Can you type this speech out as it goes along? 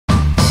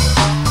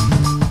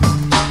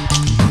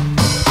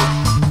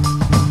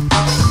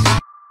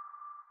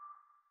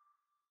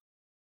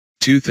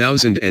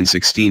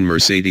2016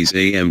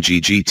 Mercedes-AMG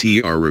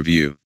GT R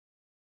review.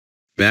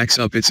 Backs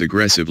up its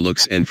aggressive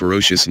looks and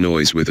ferocious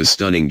noise with a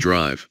stunning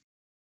drive.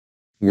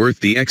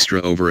 Worth the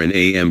extra over an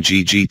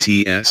AMG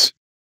GTS?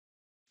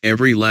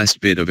 Every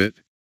last bit of it?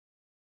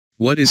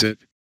 What is it?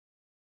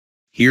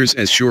 Here's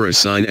as sure a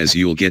sign as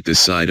you'll get this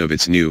side of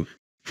its new,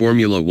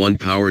 Formula One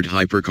powered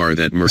hypercar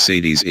that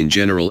Mercedes in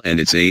general and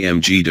its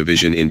AMG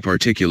division in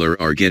particular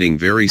are getting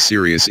very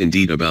serious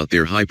indeed about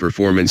their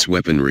high-performance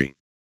weaponry.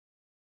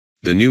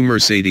 The new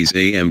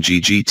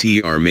Mercedes-AMG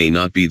GT R may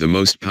not be the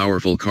most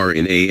powerful car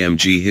in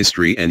AMG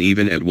history, and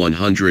even at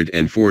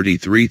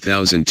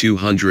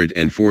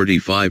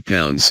 143,245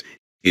 pounds,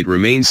 it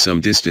remains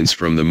some distance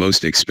from the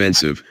most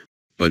expensive,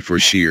 but for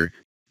sheer,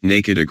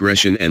 naked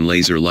aggression and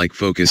laser-like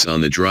focus on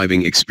the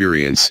driving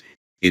experience,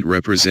 it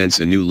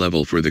represents a new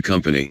level for the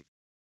company.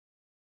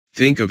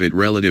 Think of it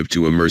relative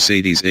to a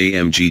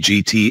Mercedes-AMG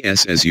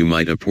GTS as you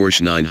might a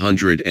Porsche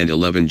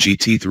 911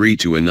 GT3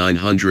 to a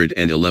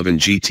 911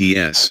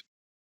 GTS.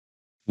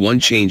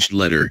 One changed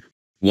letter,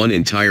 one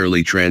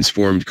entirely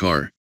transformed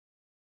car.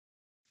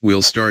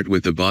 We'll start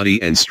with the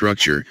body and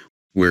structure,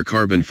 where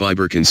carbon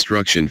fiber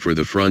construction for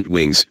the front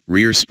wings,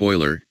 rear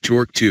spoiler,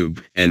 torque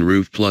tube, and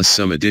roof plus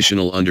some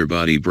additional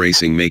underbody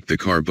bracing make the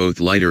car both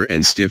lighter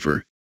and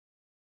stiffer.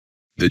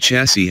 The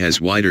chassis has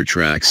wider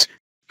tracks,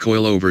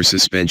 coilover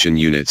suspension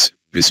units,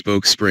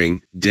 bespoke spring,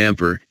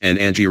 damper, and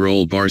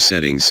anti-roll bar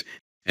settings,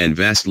 and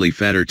vastly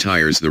fatter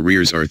tires. The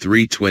rears are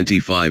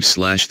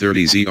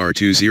 325/30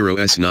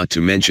 ZR20s, not to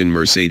mention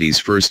Mercedes'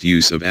 first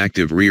use of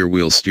active rear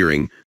wheel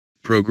steering,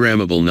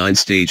 programmable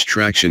 9-stage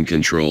traction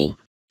control,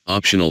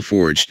 optional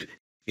forged,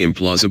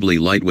 implausibly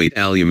lightweight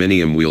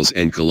aluminium wheels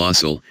and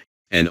colossal,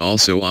 and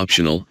also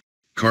optional,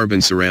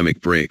 carbon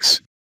ceramic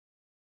brakes.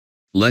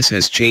 Less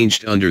has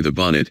changed under the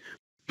bonnet,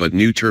 but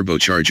new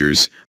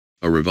turbochargers,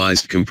 a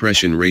revised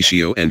compression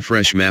ratio and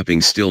fresh mapping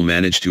still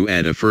managed to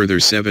add a further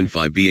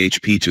 7.5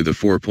 bhp to the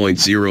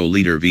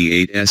 4.0-liter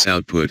V8's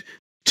output,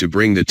 to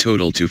bring the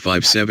total to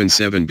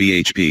 577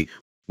 bhp,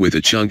 with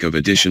a chunk of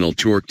additional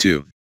torque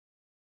too.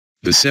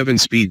 The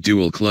 7-speed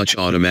dual-clutch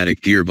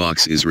automatic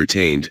gearbox is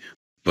retained,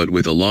 but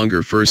with a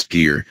longer first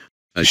gear,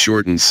 a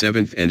shortened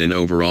 7th and an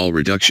overall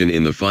reduction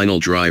in the final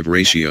drive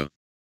ratio.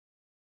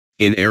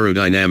 In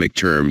aerodynamic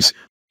terms,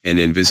 an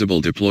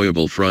invisible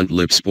deployable front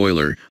lip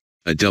spoiler,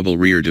 a double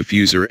rear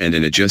diffuser and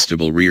an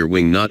adjustable rear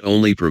wing not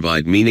only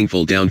provide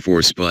meaningful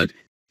downforce but,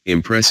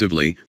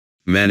 impressively,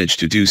 manage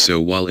to do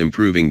so while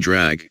improving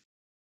drag.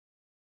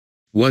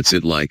 What's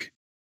it like?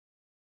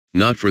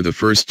 Not for the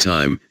first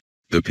time,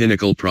 the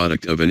pinnacle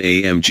product of an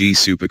AMG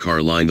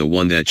supercar line, the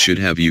one that should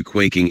have you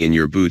quaking in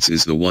your boots,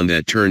 is the one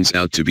that turns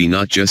out to be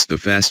not just the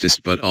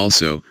fastest but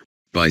also,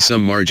 by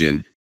some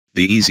margin,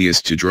 the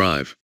easiest to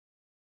drive.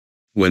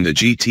 When the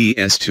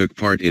GTS took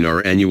part in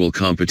our annual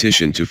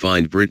competition to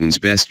find Britain's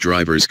best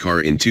driver's car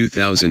in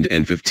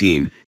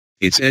 2015,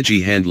 its edgy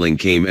handling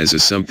came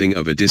as something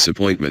of a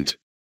disappointment.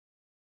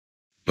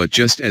 But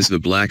just as the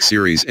Black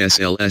Series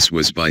SLS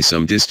was by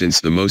some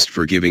distance the most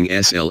forgiving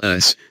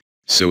SLS,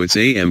 so its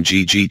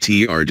AMG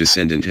GT R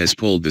descendant has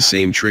pulled the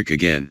same trick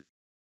again.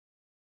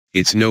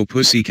 It's no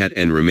pussycat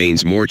and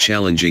remains more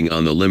challenging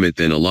on the limit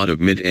than a lot of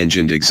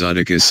mid-engined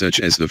exoticas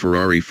such as the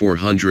Ferrari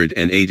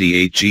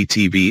 488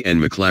 GTB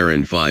and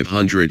McLaren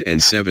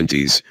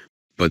 570s,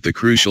 but the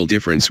crucial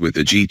difference with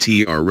the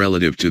GT R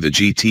relative to the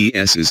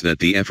GTS is that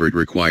the effort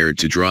required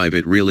to drive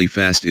it really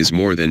fast is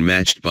more than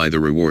matched by the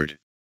reward.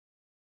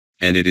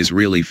 And it is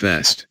really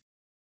fast.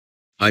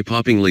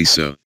 Eye-poppingly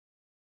so.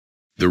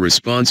 The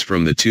response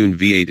from the tuned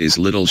V8 is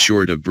little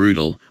short of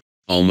brutal,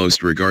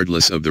 almost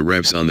regardless of the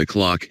revs on the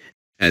clock,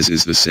 as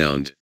is the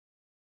sound.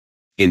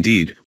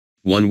 Indeed,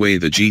 one way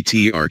the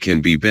GT R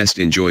can be best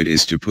enjoyed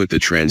is to put the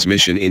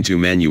transmission into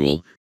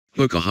manual,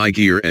 hook a high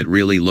gear at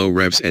really low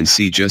revs and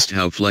see just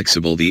how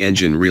flexible the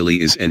engine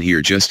really is, and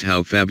hear just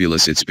how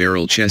fabulous its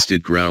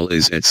barrel-chested growl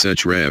is at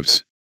such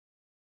revs.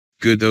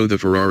 Good though the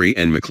Ferrari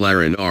and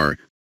McLaren are,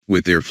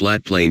 with their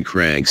flat plane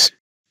cranks,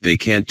 they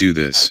can't do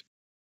this.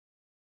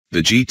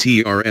 The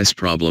GT-R's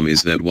problem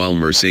is that while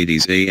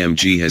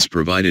Mercedes-AMG has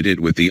provided it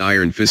with the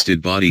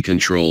iron-fisted body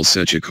control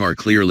such a car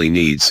clearly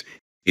needs,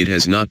 it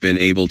has not been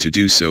able to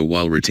do so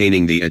while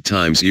retaining the at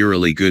times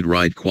eerily good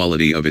ride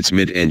quality of its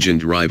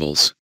mid-engined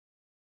rivals.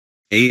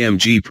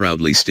 AMG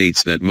proudly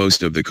states that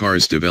most of the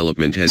car's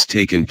development has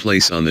taken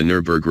place on the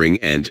Nürburgring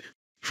and,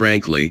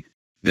 frankly,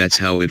 that's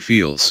how it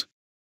feels.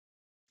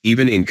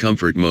 Even in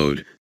comfort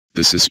mode,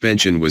 the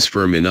suspension was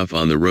firm enough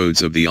on the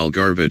roads of the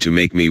Algarve to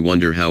make me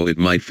wonder how it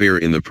might fare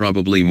in the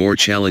probably more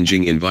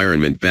challenging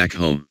environment back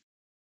home.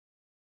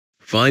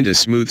 Find a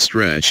smooth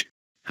stretch,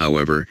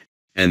 however,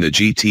 and the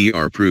GT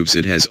R proves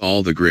it has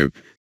all the grip,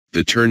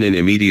 the turn-in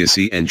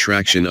immediacy and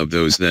traction of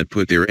those that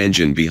put their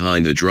engine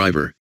behind the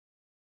driver.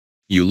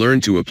 You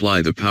learn to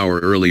apply the power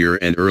earlier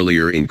and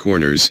earlier in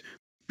corners,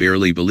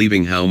 barely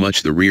believing how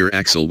much the rear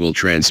axle will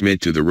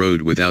transmit to the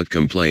road without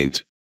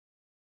complaint.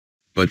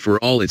 But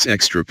for all its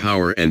extra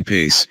power and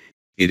pace,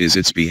 it is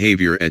its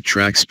behavior at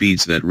track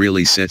speeds that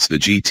really sets the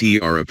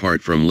GT R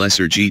apart from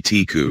lesser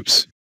GT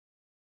coupes.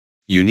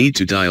 You need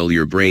to dial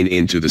your brain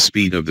into the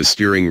speed of the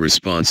steering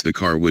response. The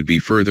car would be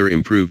further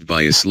improved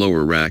by a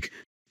slower rack,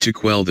 to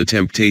quell the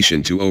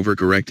temptation to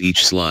overcorrect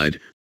each slide,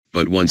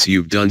 but once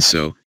you've done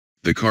so,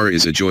 the car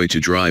is a joy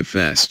to drive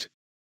fast.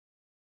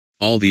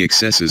 All the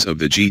excesses of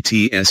the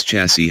GT's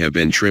chassis have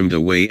been trimmed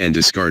away and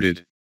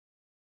discarded.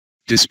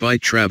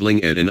 Despite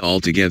traveling at an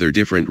altogether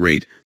different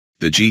rate,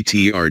 the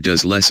GTR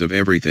does less of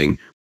everything,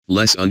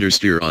 less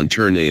understeer on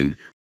turn-in,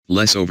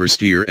 less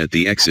oversteer at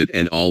the exit,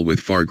 and all with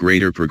far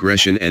greater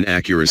progression and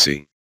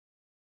accuracy.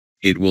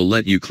 It will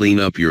let you clean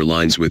up your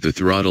lines with the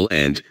throttle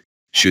and,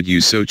 should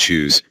you so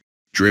choose,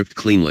 drift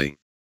cleanly.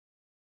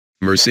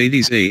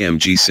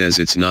 Mercedes-AMG says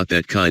it's not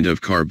that kind of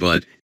car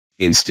but,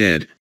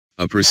 instead,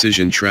 a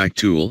precision track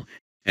tool,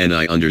 and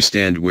I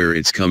understand where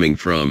it's coming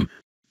from,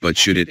 but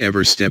should it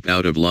ever step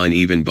out of line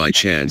even by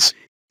chance,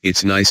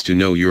 it's nice to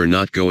know you're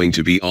not going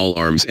to be all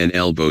arms and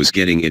elbows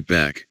getting it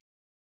back.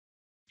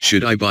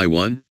 Should I buy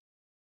one?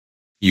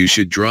 You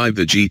should drive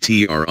the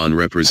GTR on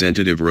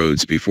representative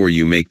roads before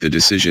you make the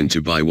decision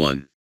to buy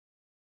one.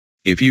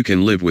 If you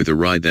can live with a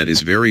ride that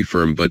is very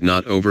firm but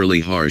not overly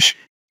harsh,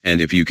 and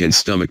if you can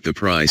stomach the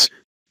price,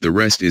 the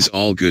rest is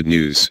all good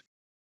news.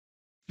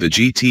 The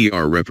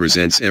GTR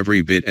represents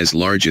every bit as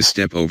large a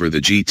step over the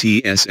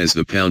GTS as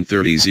the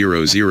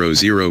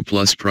 £30,000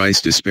 plus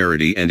price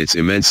disparity and its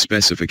immense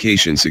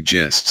specification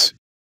suggests.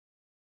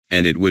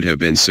 And it would have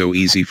been so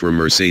easy for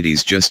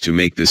Mercedes just to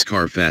make this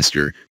car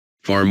faster.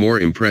 Far more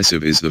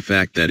impressive is the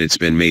fact that it's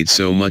been made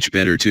so much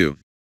better too.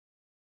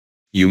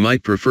 You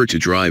might prefer to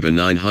drive a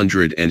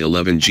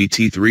 911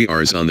 GT3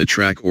 Rs on the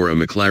track or a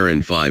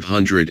McLaren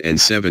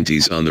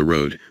 570s on the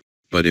road,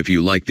 but if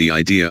you like the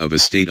idea of a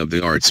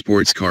state-of-the-art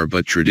sports car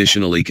but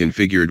traditionally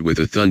configured with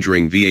a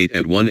thundering V8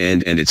 at one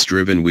end and its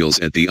driven wheels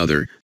at the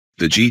other,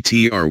 the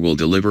GTR will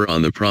deliver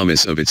on the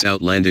promise of its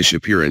outlandish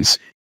appearance,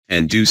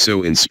 and do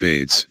so in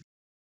spades.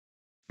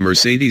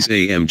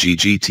 Mercedes-AMG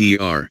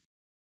GT R.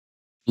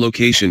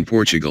 Location: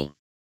 Portugal.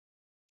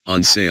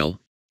 On sale,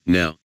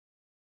 now.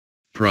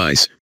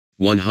 Price,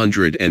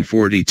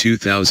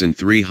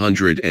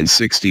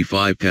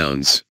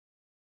 £142,365.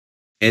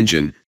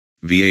 Engine,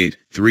 V8,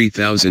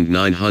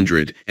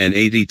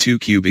 3,982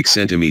 cubic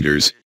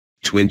centimeters,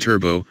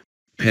 twin-turbo,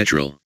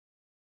 petrol.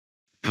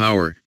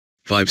 Power,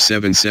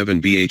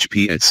 577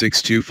 bhp at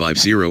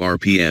 6250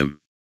 rpm.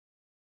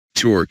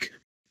 Torque,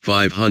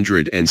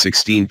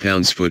 516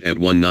 pounds-foot at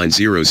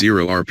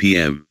 1900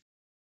 rpm.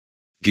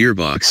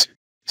 Gearbox,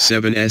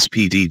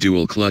 7-SPD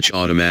dual-clutch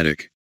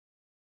automatic.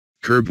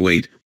 Curb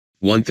weight,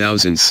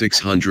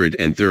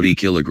 1,630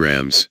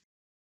 kilograms.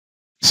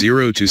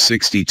 0 to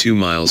 62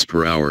 miles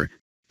per hour,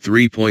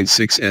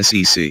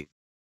 3.6 sec.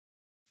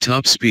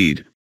 Top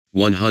speed,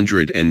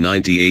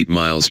 198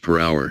 miles per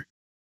hour.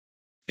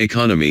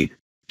 Economy,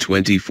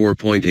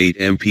 24.8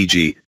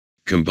 mpg,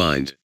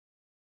 combined.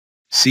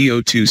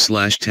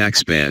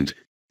 CO2/tax band,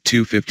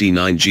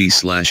 259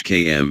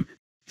 g/km,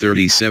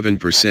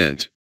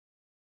 37%.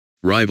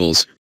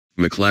 Rivals,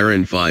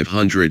 McLaren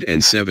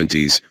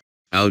 570s,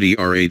 Audi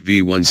R8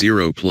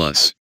 V10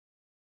 Plus.